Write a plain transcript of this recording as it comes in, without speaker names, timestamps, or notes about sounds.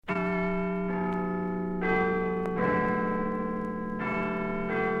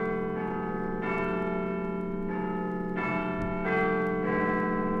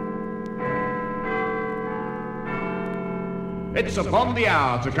It's upon the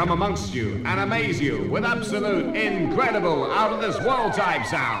hour to come amongst you and amaze you with absolute, incredible, out-of-this-world type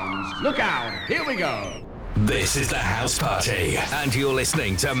sounds. Look out, here we go. This is the House Party, and you're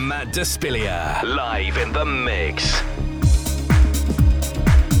listening to Matt Despilia, live in the mix.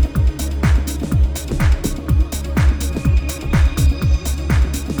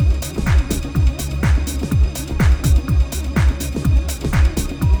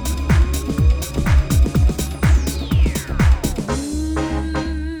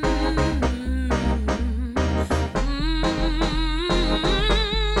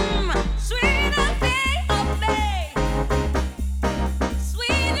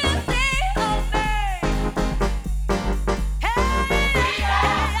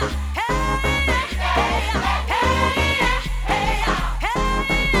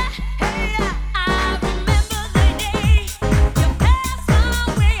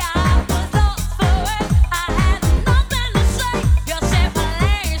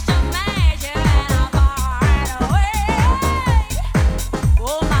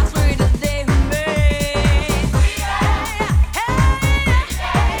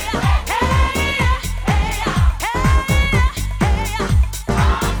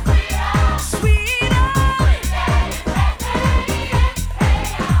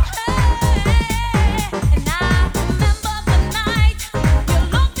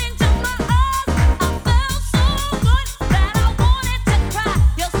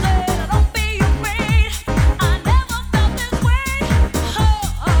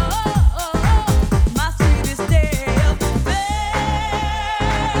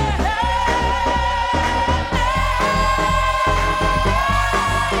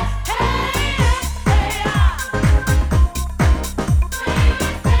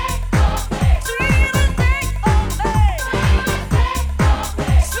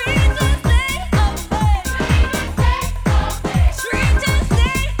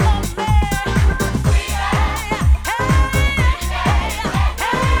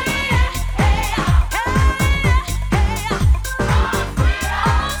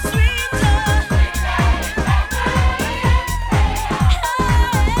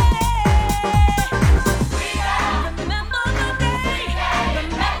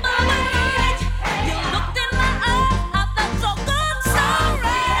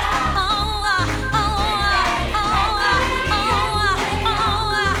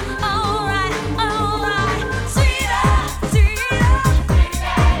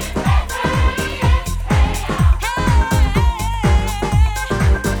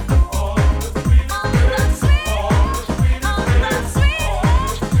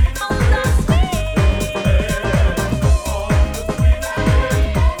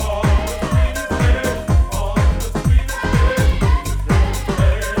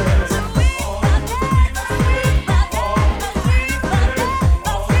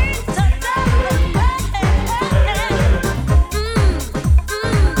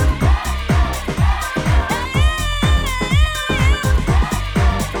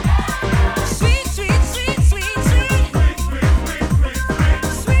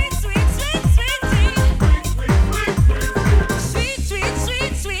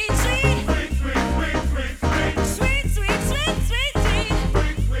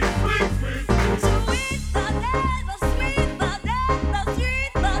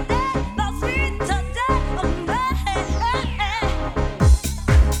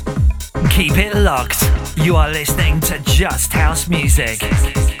 Keep it locked. You are listening to Just House Music.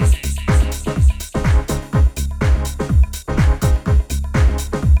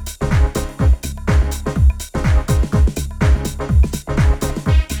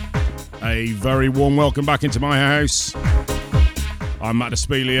 A very warm welcome back into my house. I'm Matt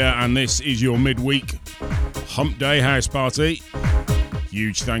Despilia, and this is your midweek Hump Day House Party.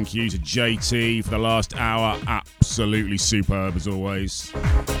 Huge thank you to JT for the last hour. Absolutely superb as always.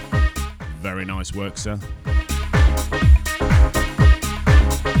 Very nice work, sir.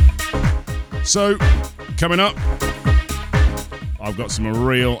 So, coming up, I've got some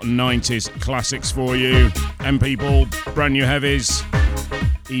real 90s classics for you. M People, brand new heavies,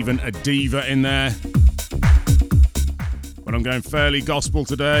 even a diva in there. But I'm going fairly gospel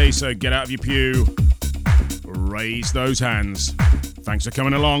today, so get out of your pew, raise those hands. Thanks for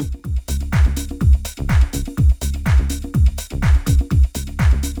coming along.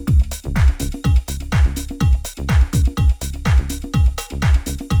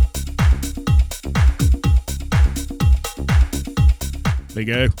 There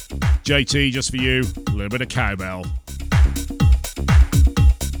you go. JT, just for you, a little bit of cowbell.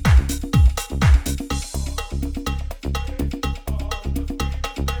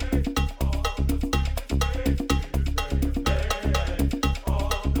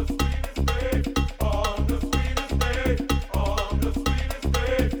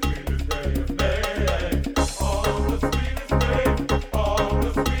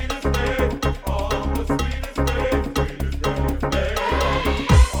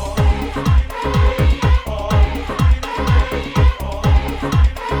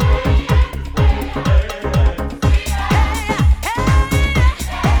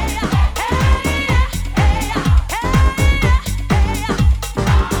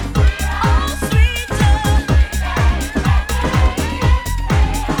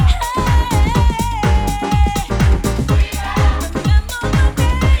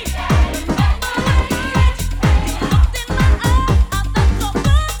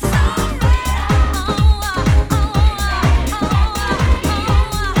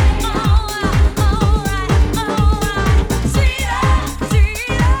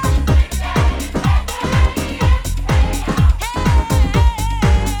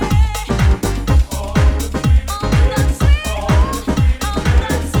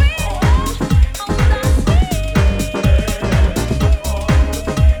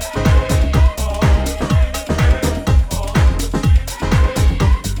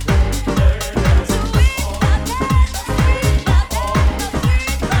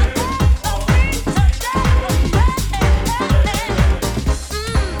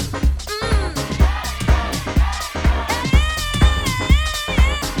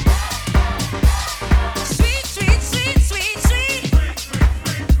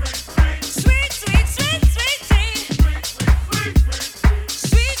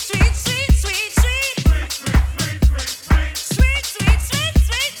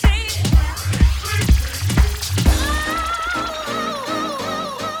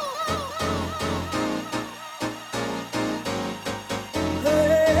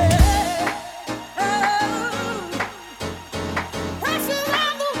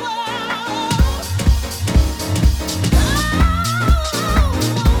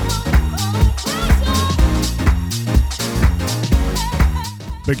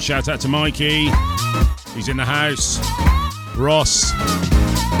 Big shout out to Mikey. He's in the house. Ross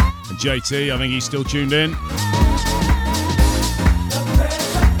and JT, I think he's still tuned in.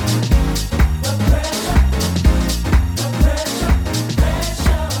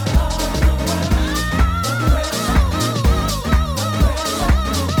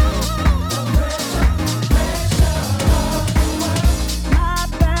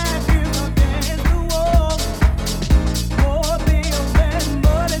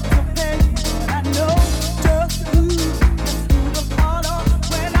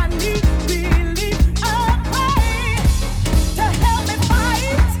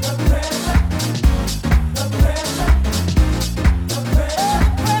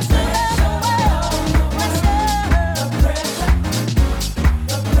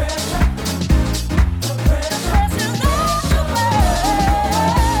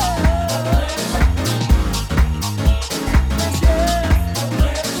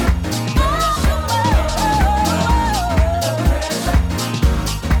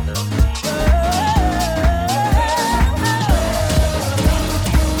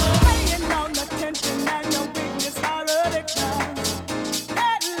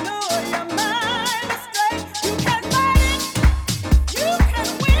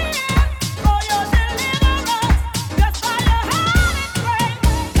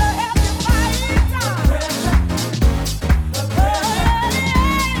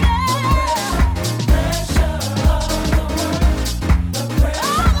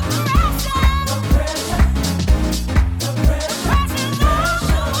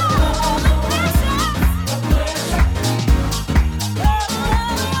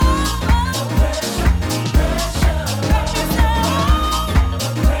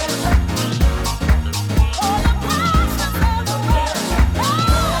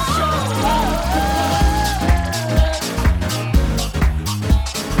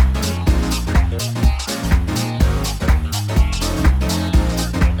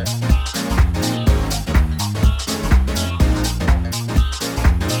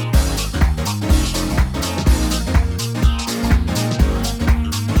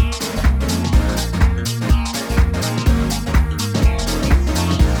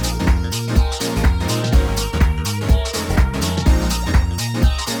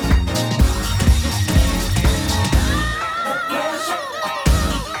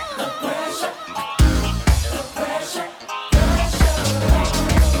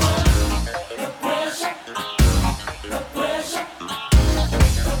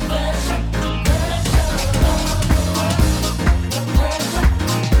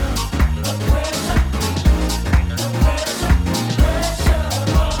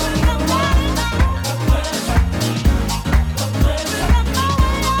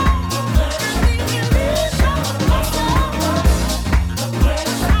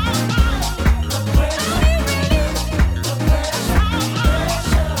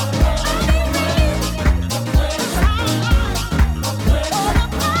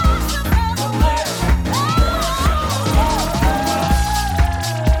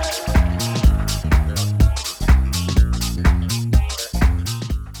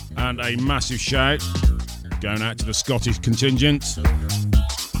 A massive shout going out to the Scottish contingent.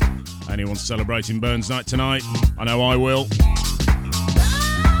 Anyone celebrating Burns Night tonight? I know I will.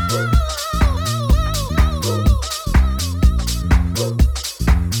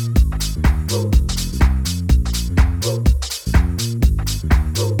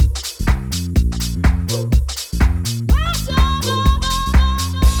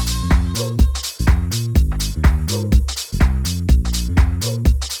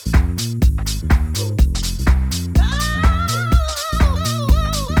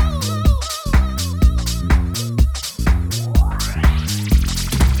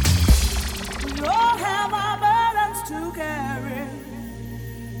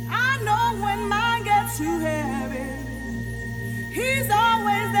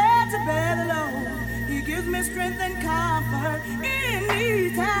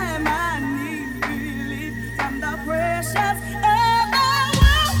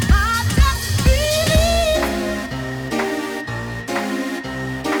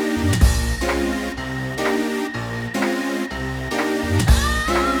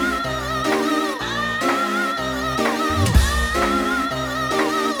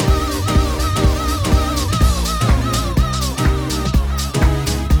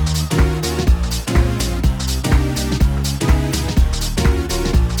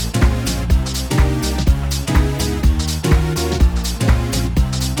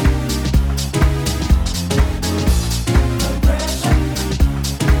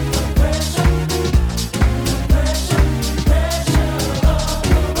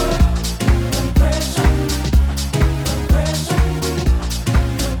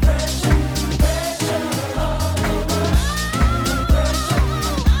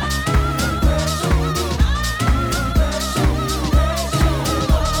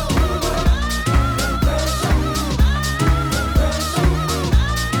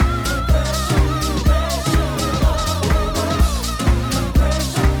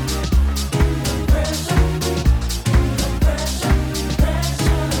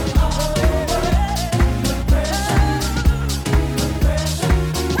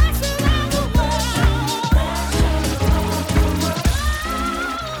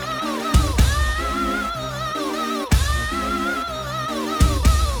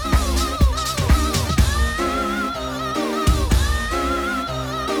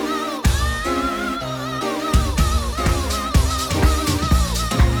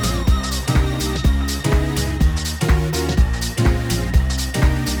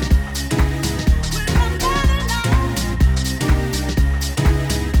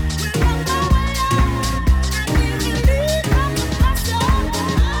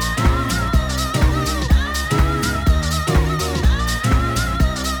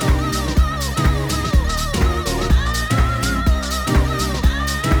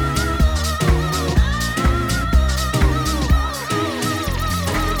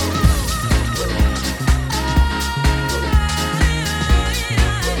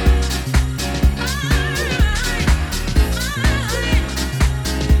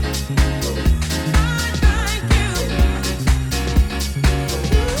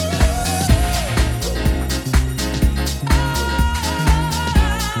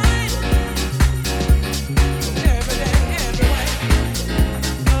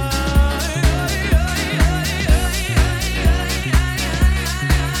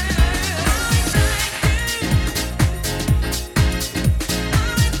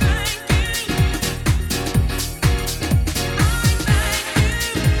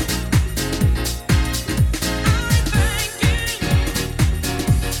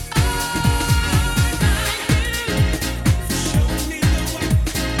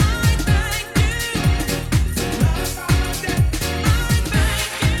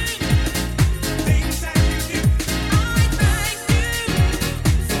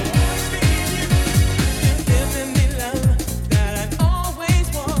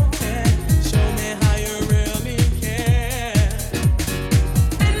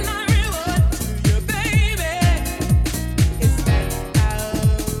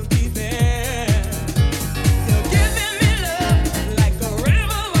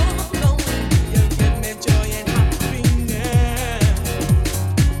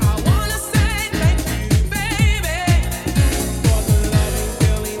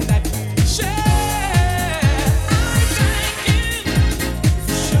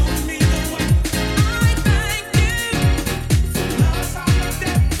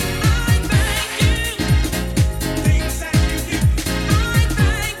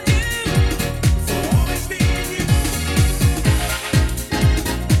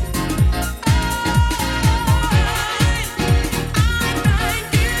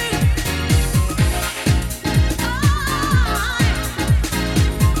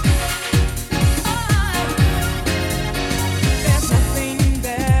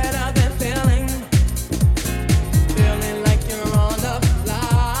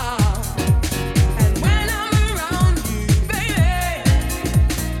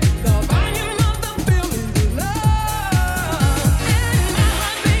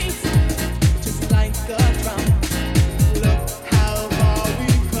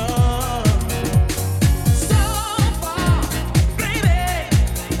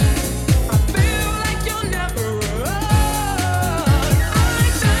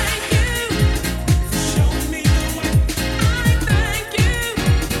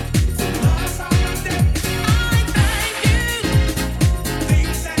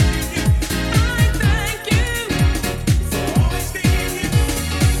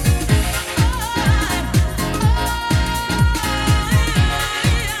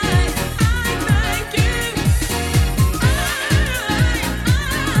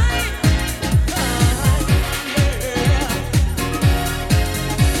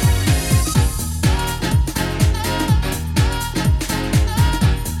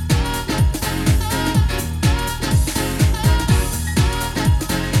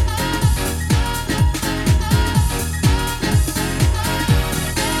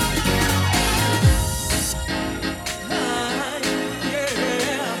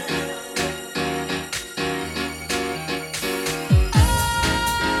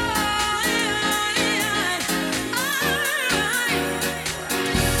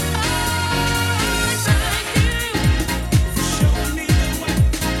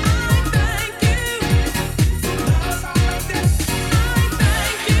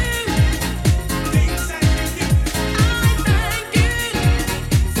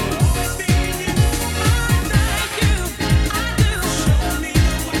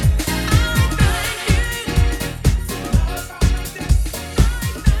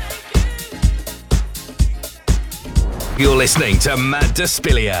 You're listening to Matt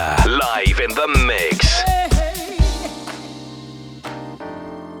Despilia, live in the mix.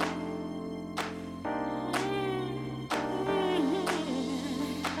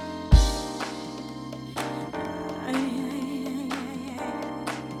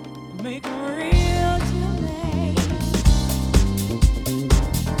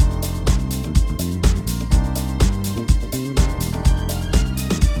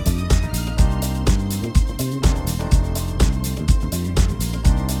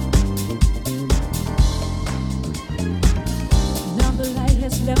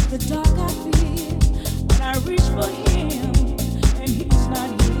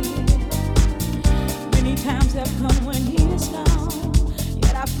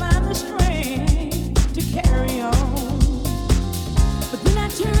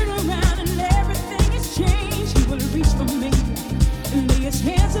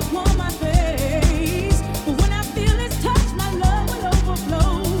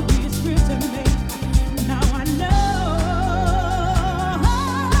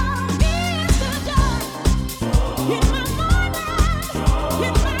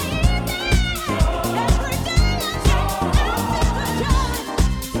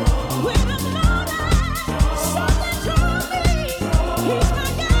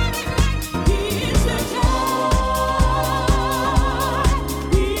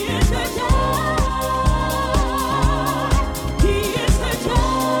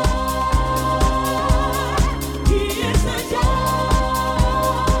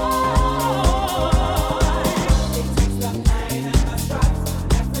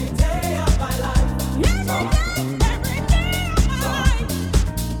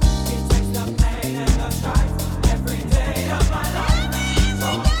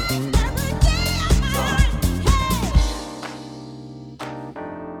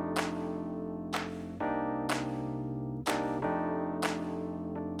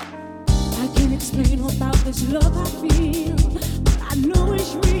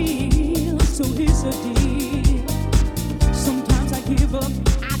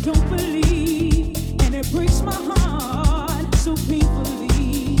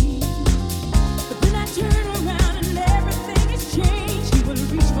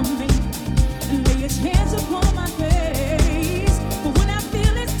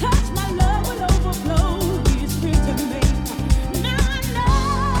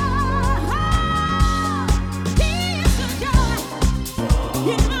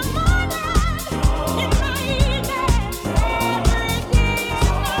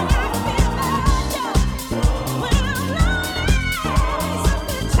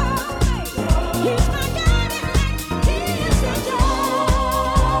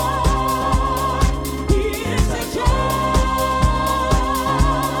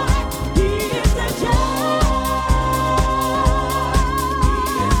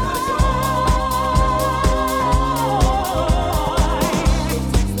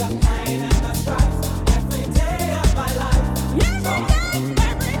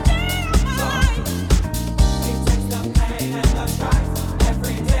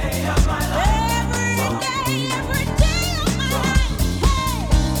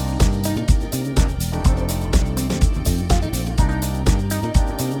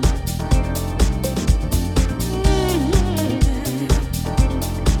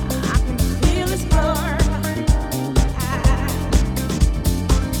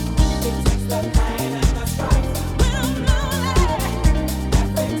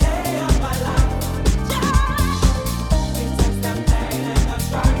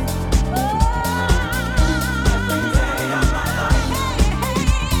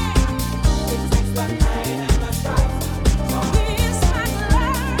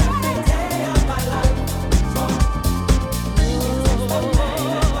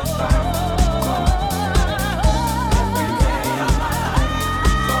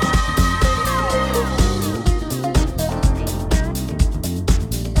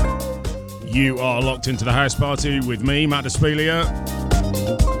 You are locked into the house party with me, Matt Despilia.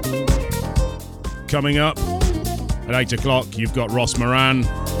 Coming up at 8 o'clock, you've got Ross Moran.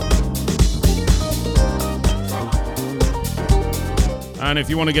 And if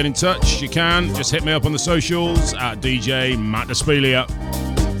you want to get in touch, you can. Just hit me up on the socials at DJ Matt Despilia.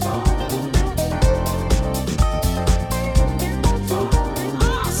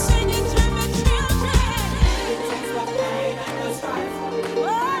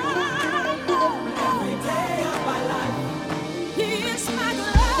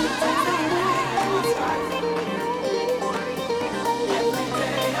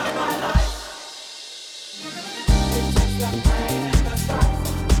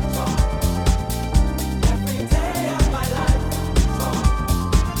 Every day of my life.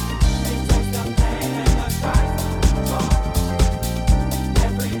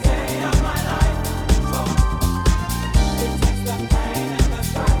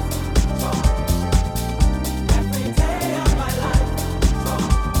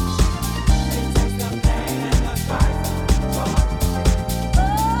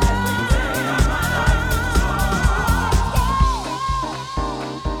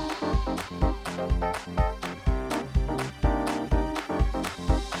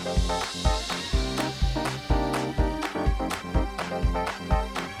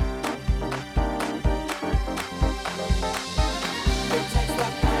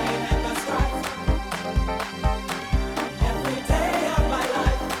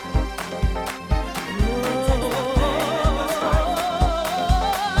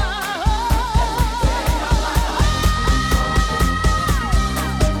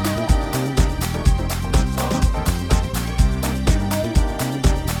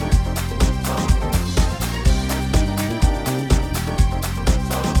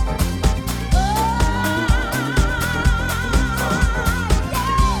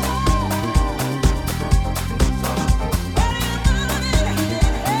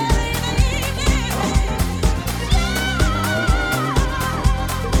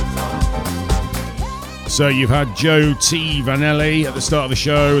 So you've had Joe T. Vanelli at the start of the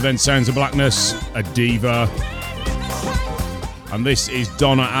show, then Sounds of Blackness, A Diva. And this is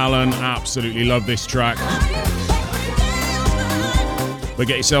Donna Allen. Absolutely love this track. But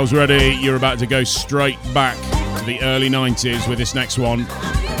get yourselves ready. You're about to go straight back to the early 90s with this next one.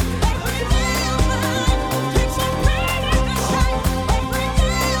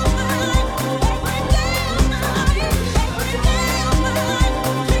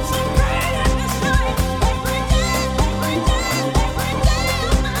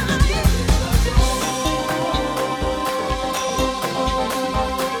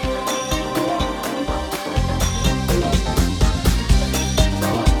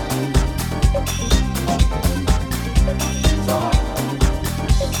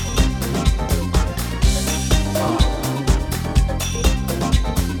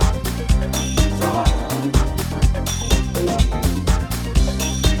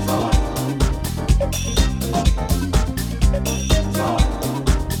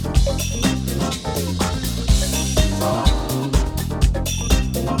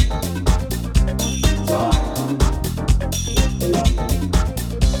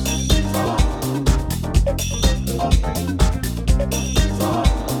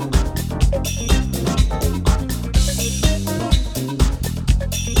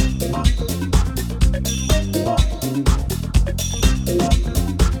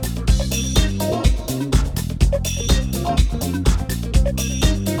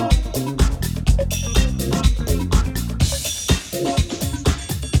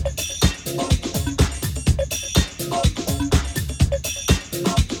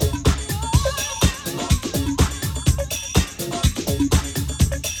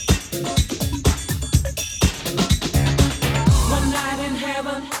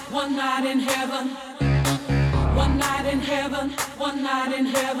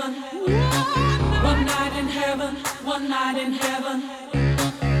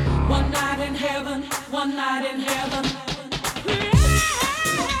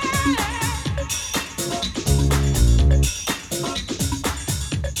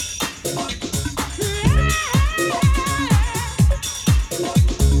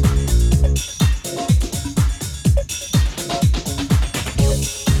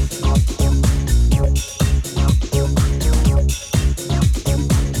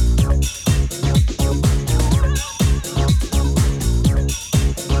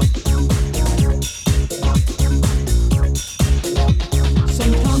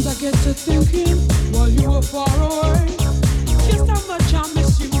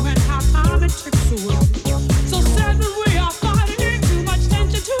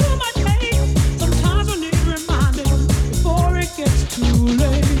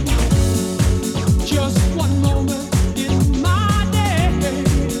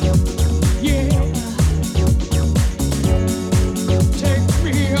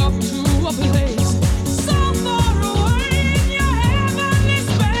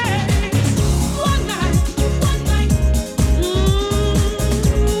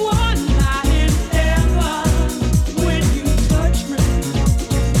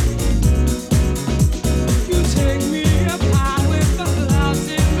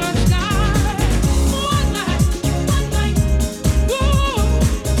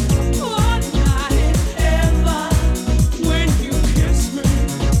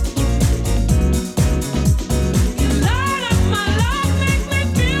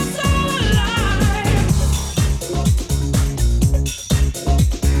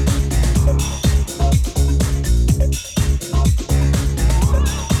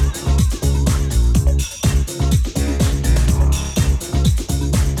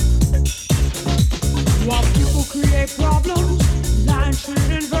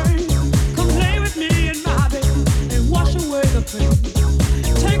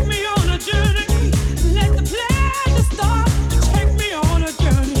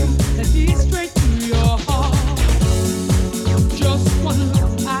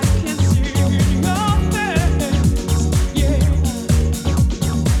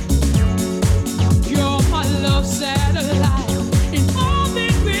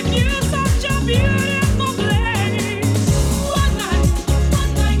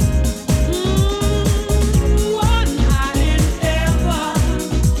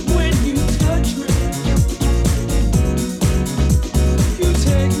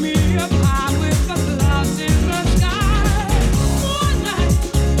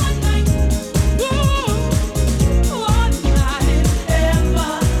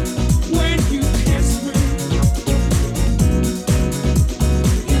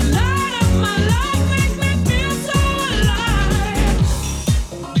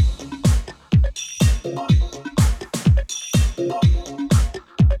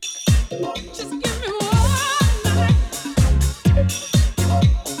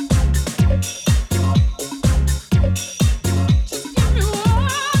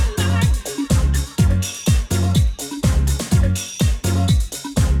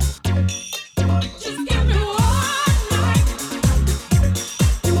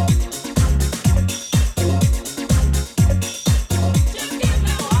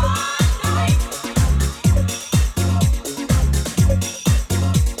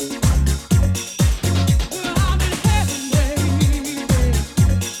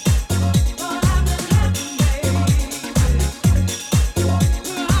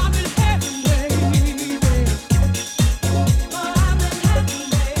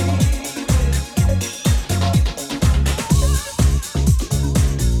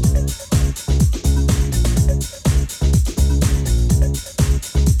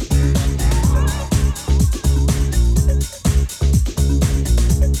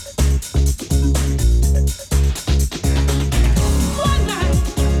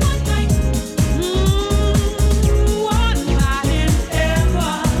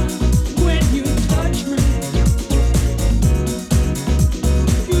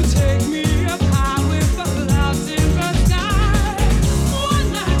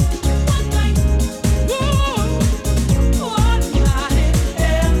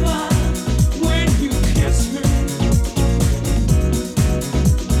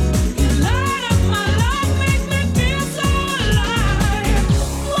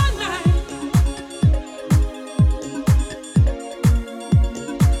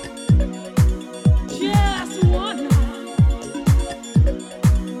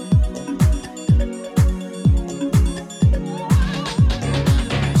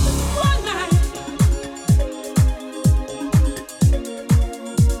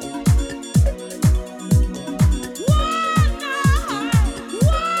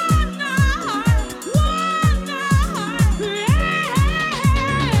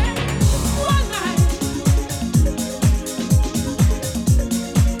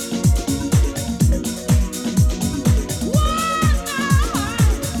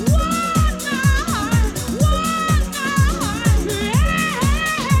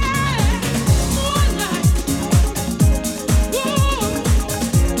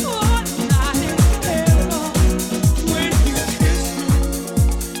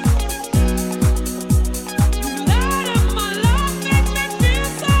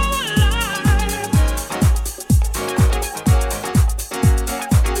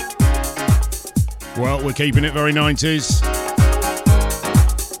 Well, we're keeping it very 90s.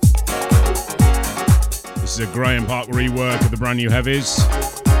 This is a Graham Park rework of the brand new Heavies.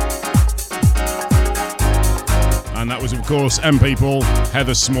 And that was, of course, M People,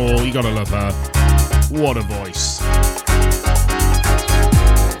 Heather Small. You gotta love her. What a voice.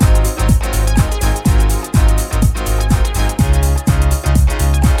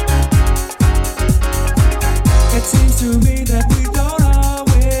 It seems to me that we don't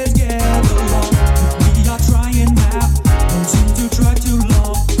always get along. We are trying now, don't seem to try too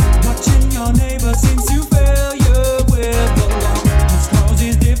long. Watching your neighbor seems to fill you with belong. His clothes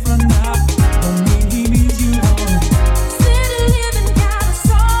is different now, don't mean he means you wrong. City living got us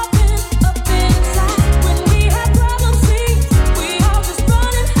soften up inside. When we have problems, we all just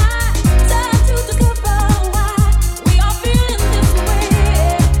running high. Time to cover why we are feeling this way.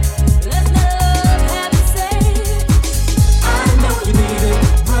 Let's let love have its say. I know you need it,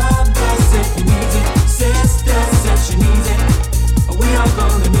 brother said you need it, sister said she needs it. We are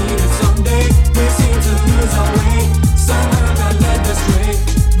gonna need it someday. We seem to lose our way, somehow got led astray.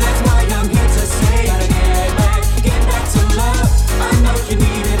 That's why I'm here to say, gotta get back to love. I know you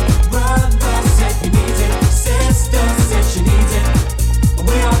need it, brother said you need it, sister said she needs it.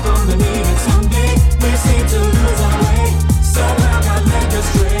 We are gonna need it someday. We seem to lose our way, somehow got led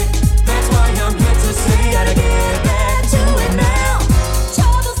astray. That's why I'm here to say, gotta get back to it now.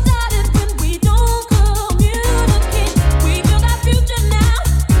 Trouble started when we don't communicate. We build our future now,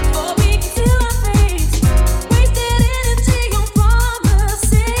 before we can see our face. Wasted energy on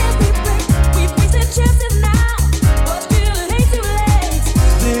promises we break. We've wasted chances now, but still it ain't too late.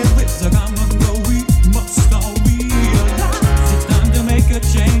 Lyrics are come and go, we must all realize it's time to make a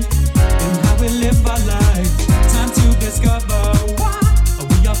change in how we live our life. Time to discover why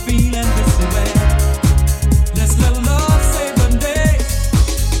we are feeling this way. Let's let love save the day.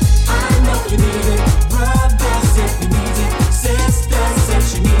 I know you need it, brother said he needs it, sister said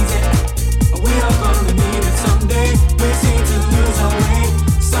she needs it. We are gonna need it someday. We seem to lose our way,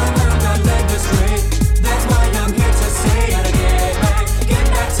 somehow got led astray. That's why I'm here to say, gotta get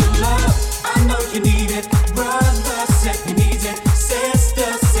back to love. I know you need it, brother said he needs it, sister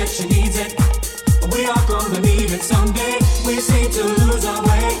said she needs it. We are gonna need it someday. We seem to lose our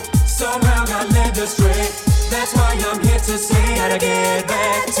way, somehow got led astray. That's why I'm here to say, gotta get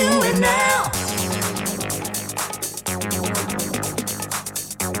back to it now.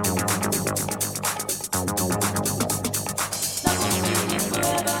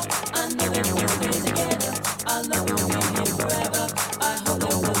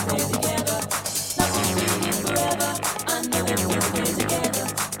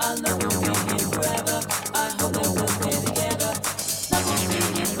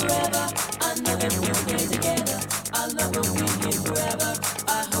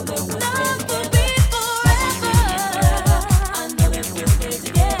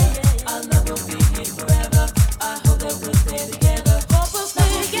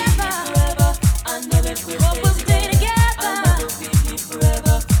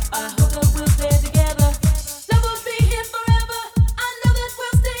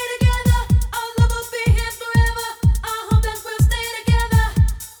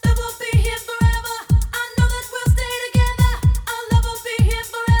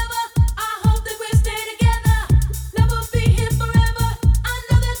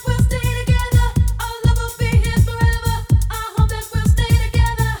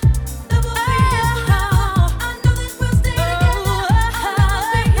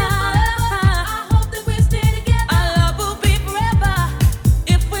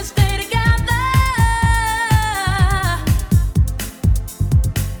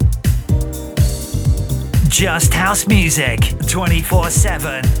 Just house music,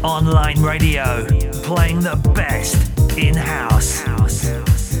 24/7 online radio, playing the best in house.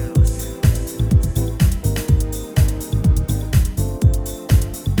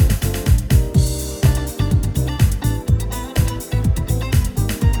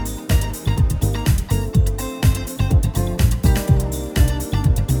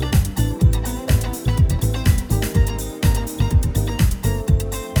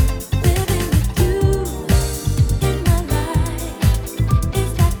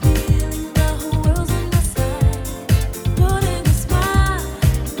 It's like feeling the whole world's on my side. Putting a smile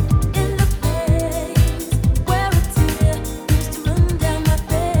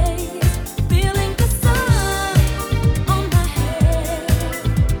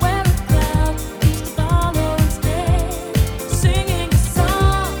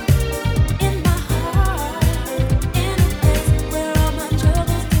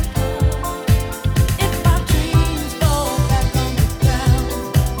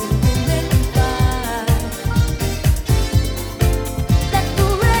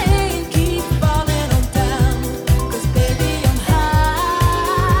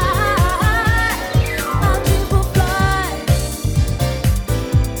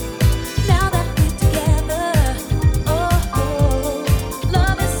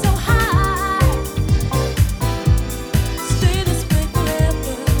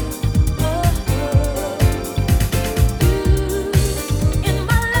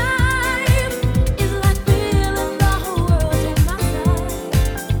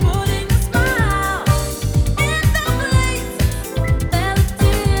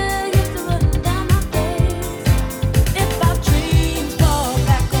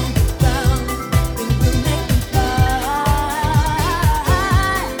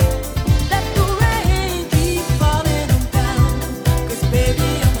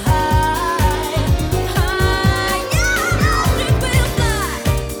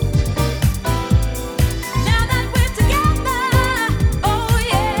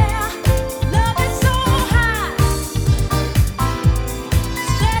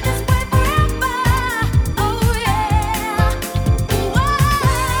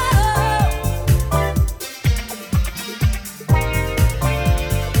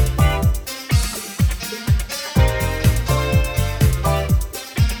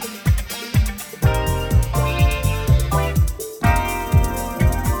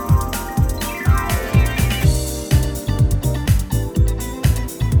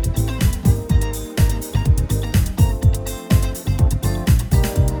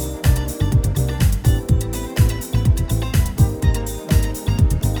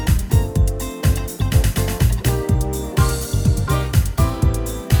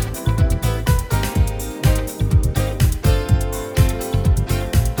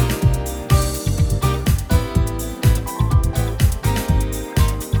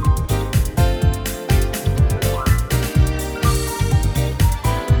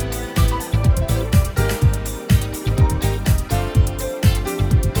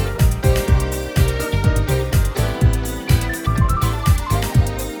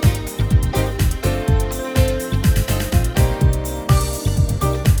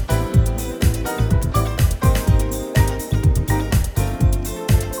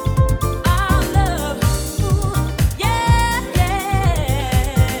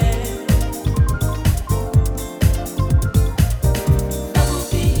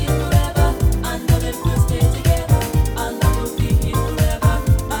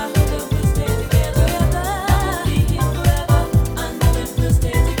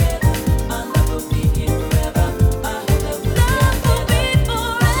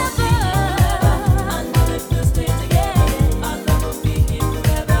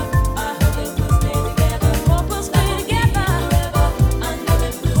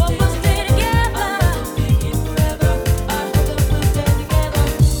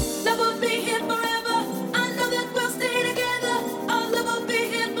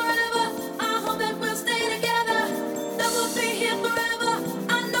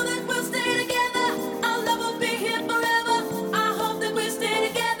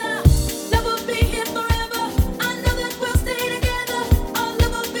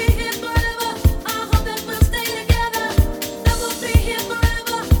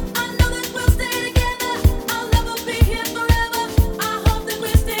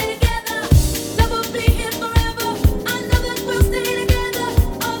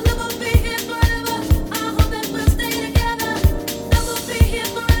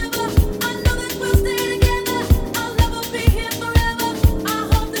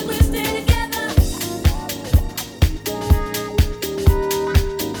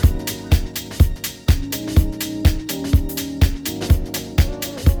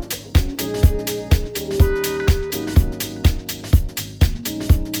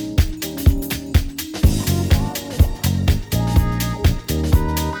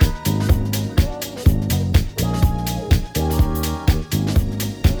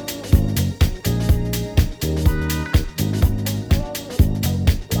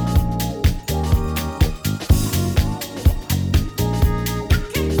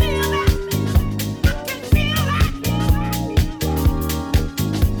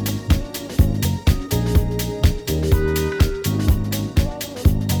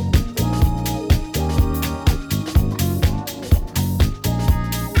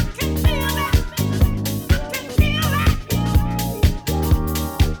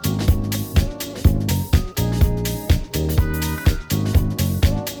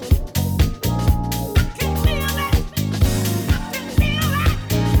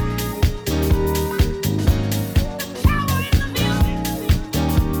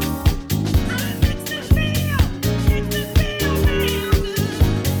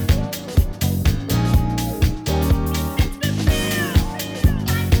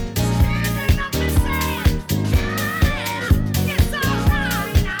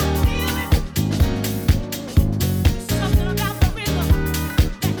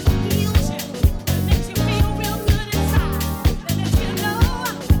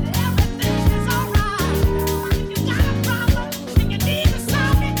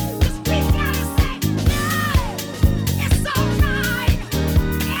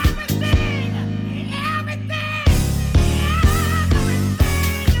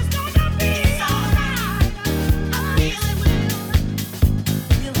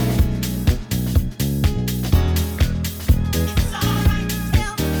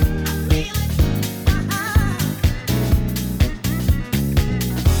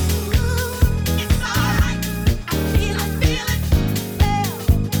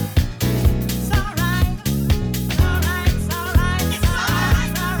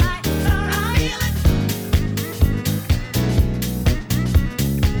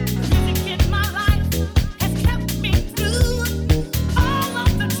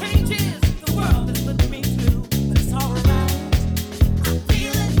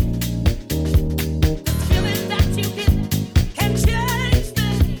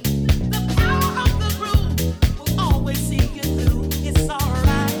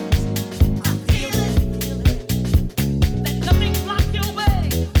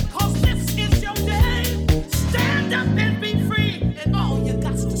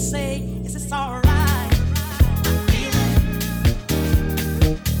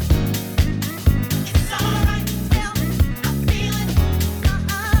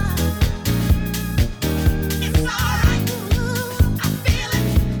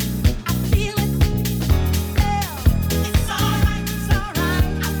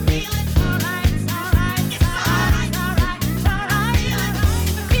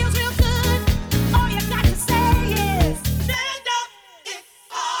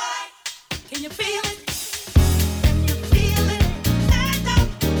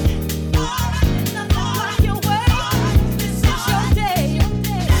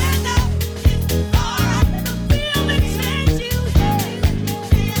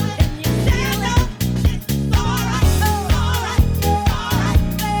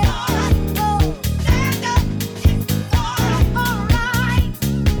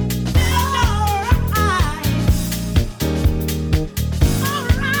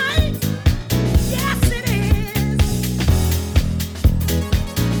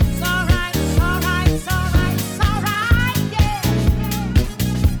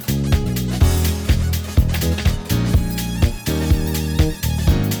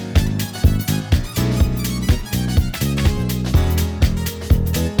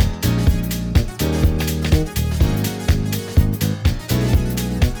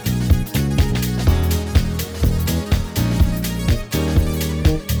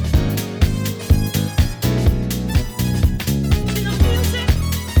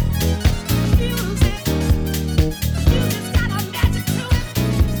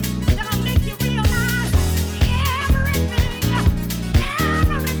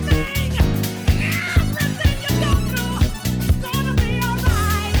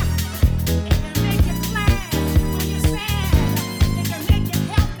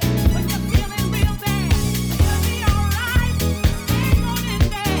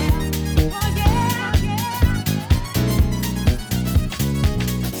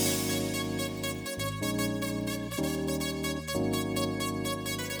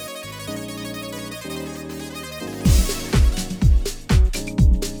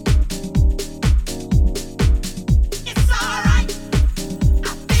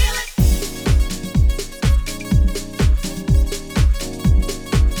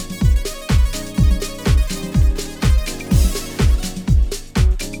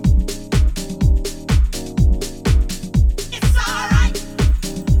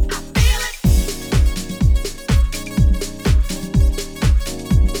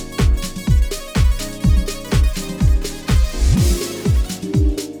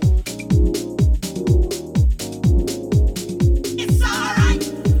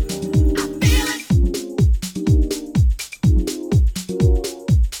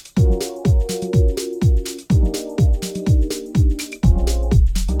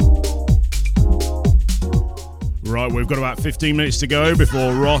got about 15 minutes to go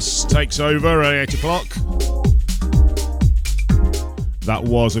before Ross takes over at 8 o'clock. That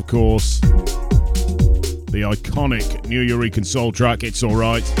was, of course, the iconic New Eurekan Soul track, It's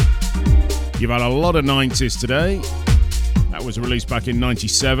Alright. You've had a lot of 90s today. That was released back in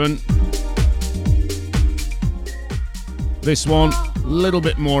 97. This one, a little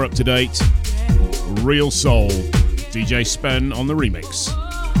bit more up to date. Real Soul. DJ Spen on the remix.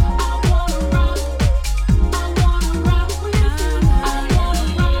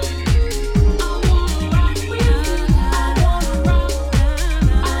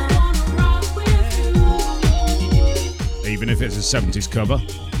 Even if it's a 70s cover.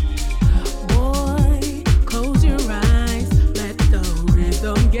 Boy, close your eyes, let the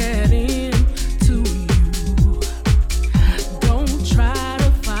rhythm get into you. Don't try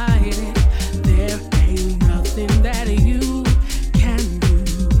to fight it, there ain't nothing that you can do.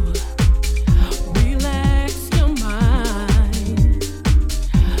 Relax your mind,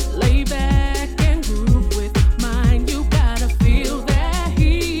 lay back and groove with mine. You gotta feel that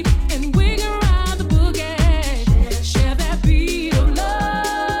heat and wiggle around the boogie. Share that beat of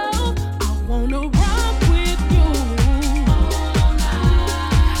love.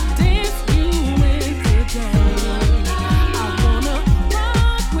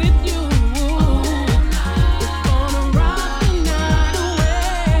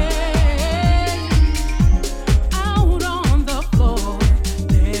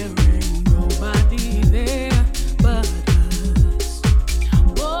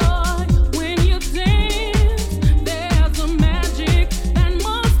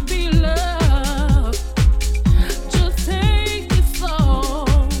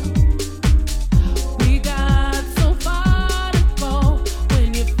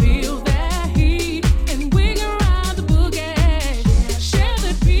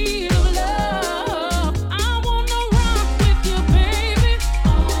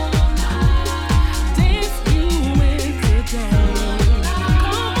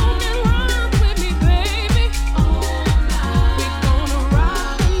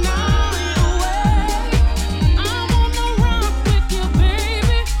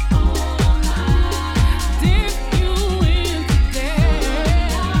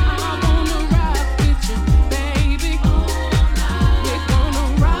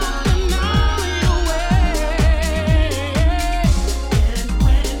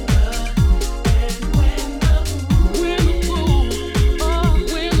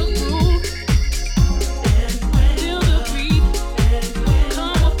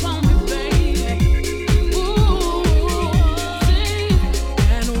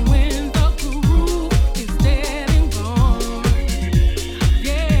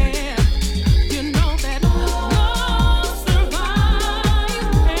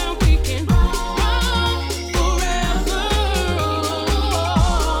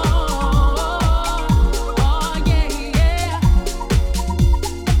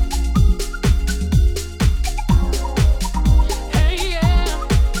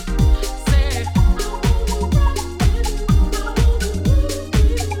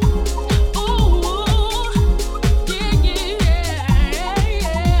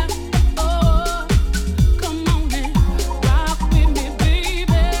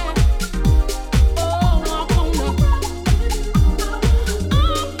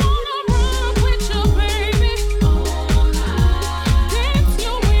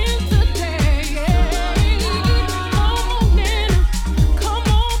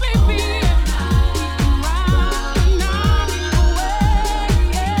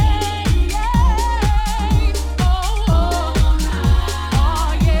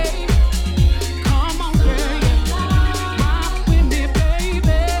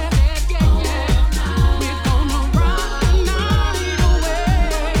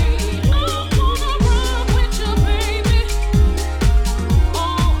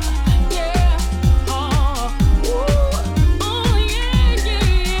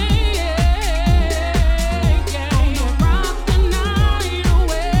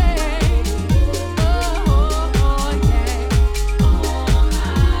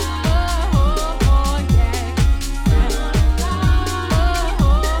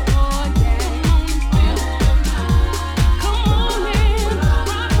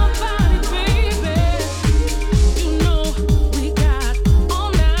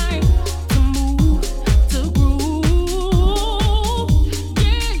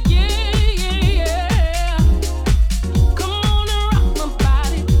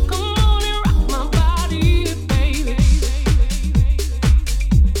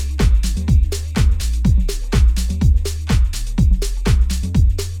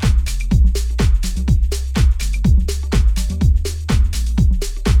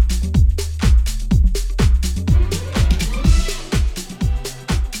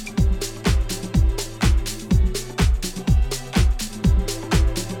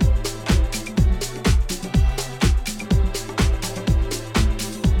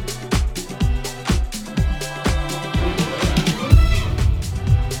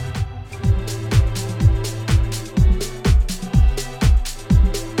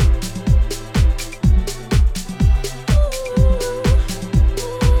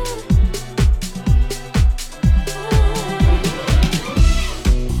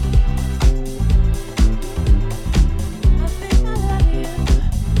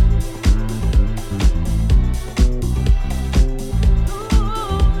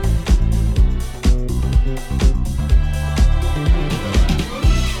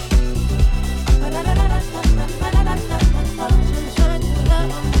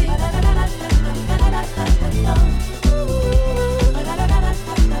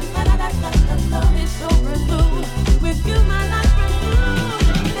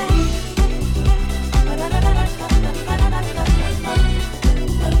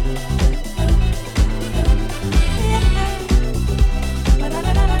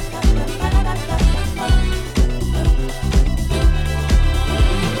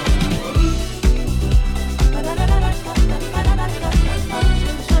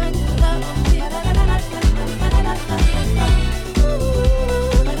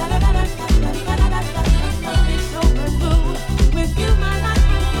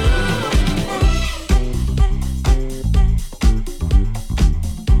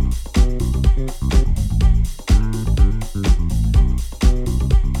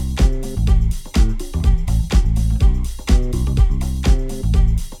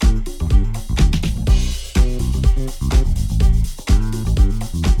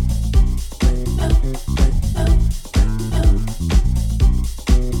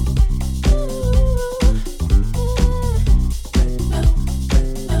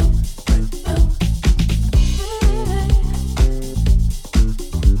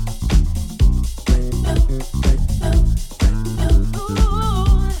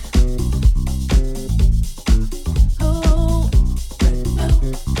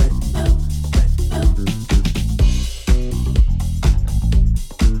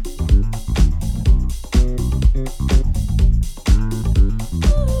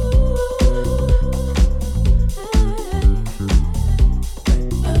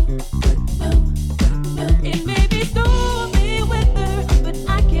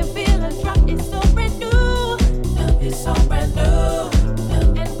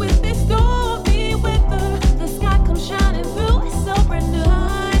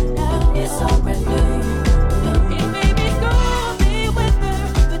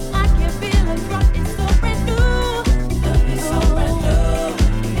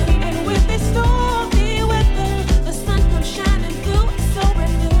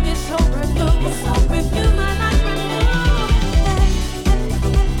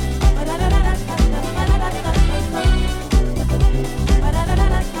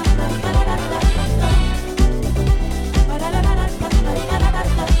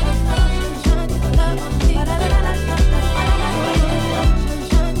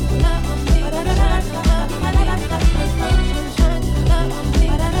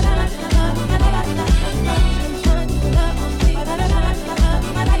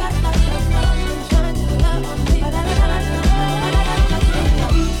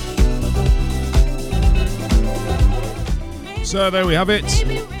 So there we have it.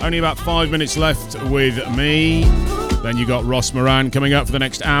 Only about 5 minutes left with me. Then you got Ross Moran coming up for the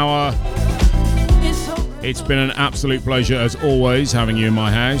next hour. It's been an absolute pleasure as always having you in my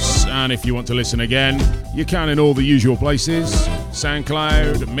house. And if you want to listen again, you can in all the usual places.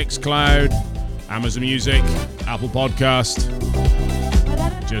 SoundCloud, Mixcloud, Amazon Music, Apple Podcast.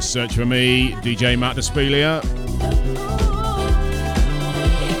 Just search for me, DJ Matt Despelia.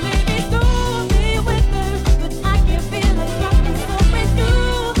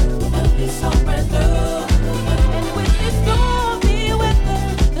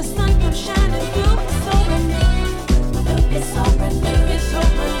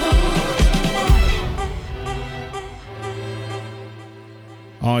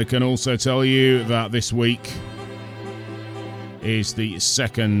 I can also tell you that this week is the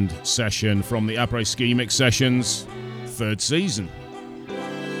second session from the Après Ski Mix Sessions, third season.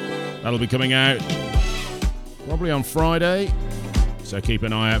 That'll be coming out probably on Friday, so keep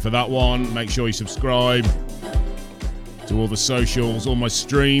an eye out for that one. Make sure you subscribe to all the socials, all my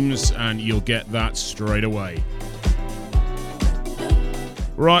streams, and you'll get that straight away.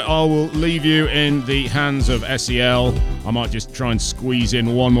 Right, I will leave you in the hands of SEL. I might just try and squeeze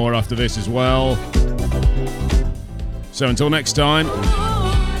in one more after this as well. So until next time,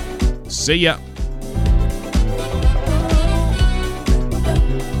 see ya.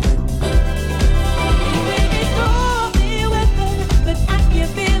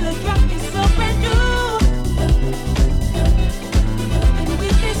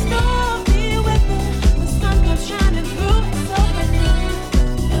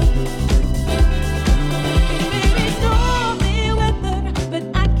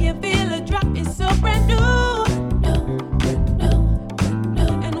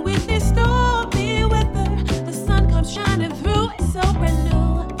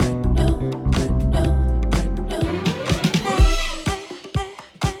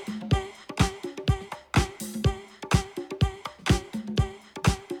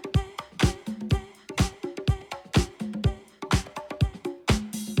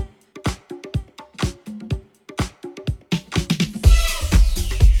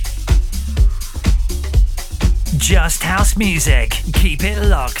 Just House Music. Keep it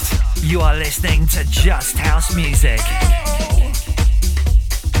locked. You are listening to Just House Music. I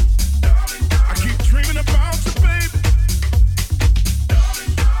keep dreaming about you, baby.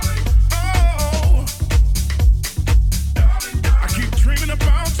 Oh, I keep dreaming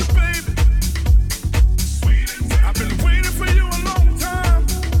about you, baby. I've been waiting for you a long time.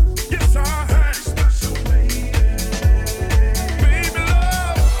 Yes, I have. Baby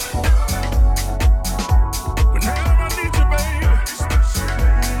love, whenever I need you, baby.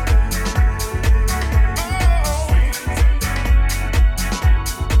 Oh,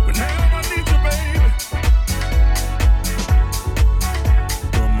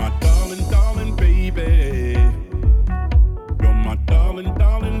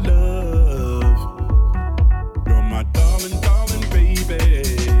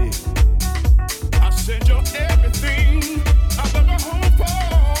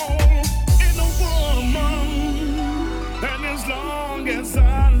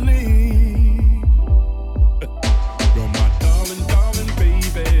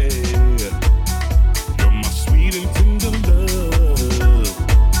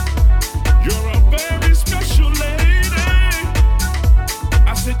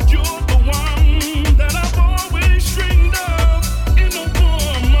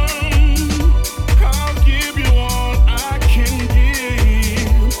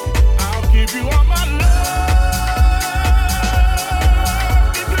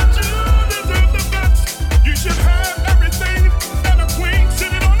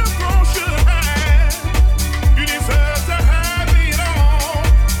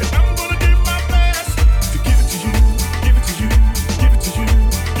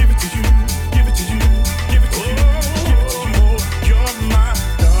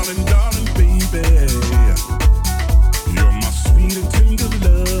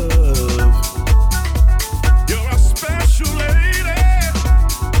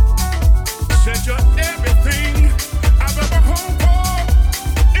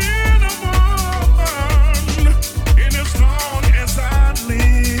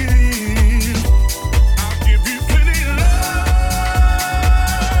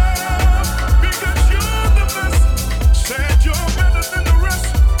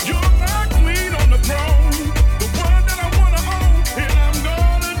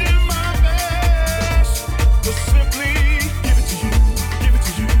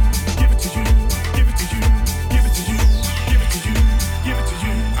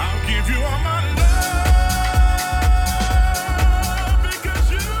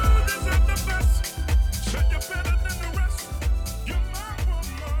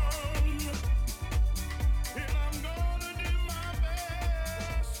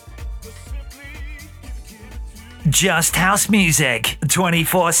 just house music,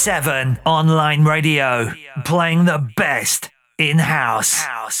 24/7 online radio, playing the best in house.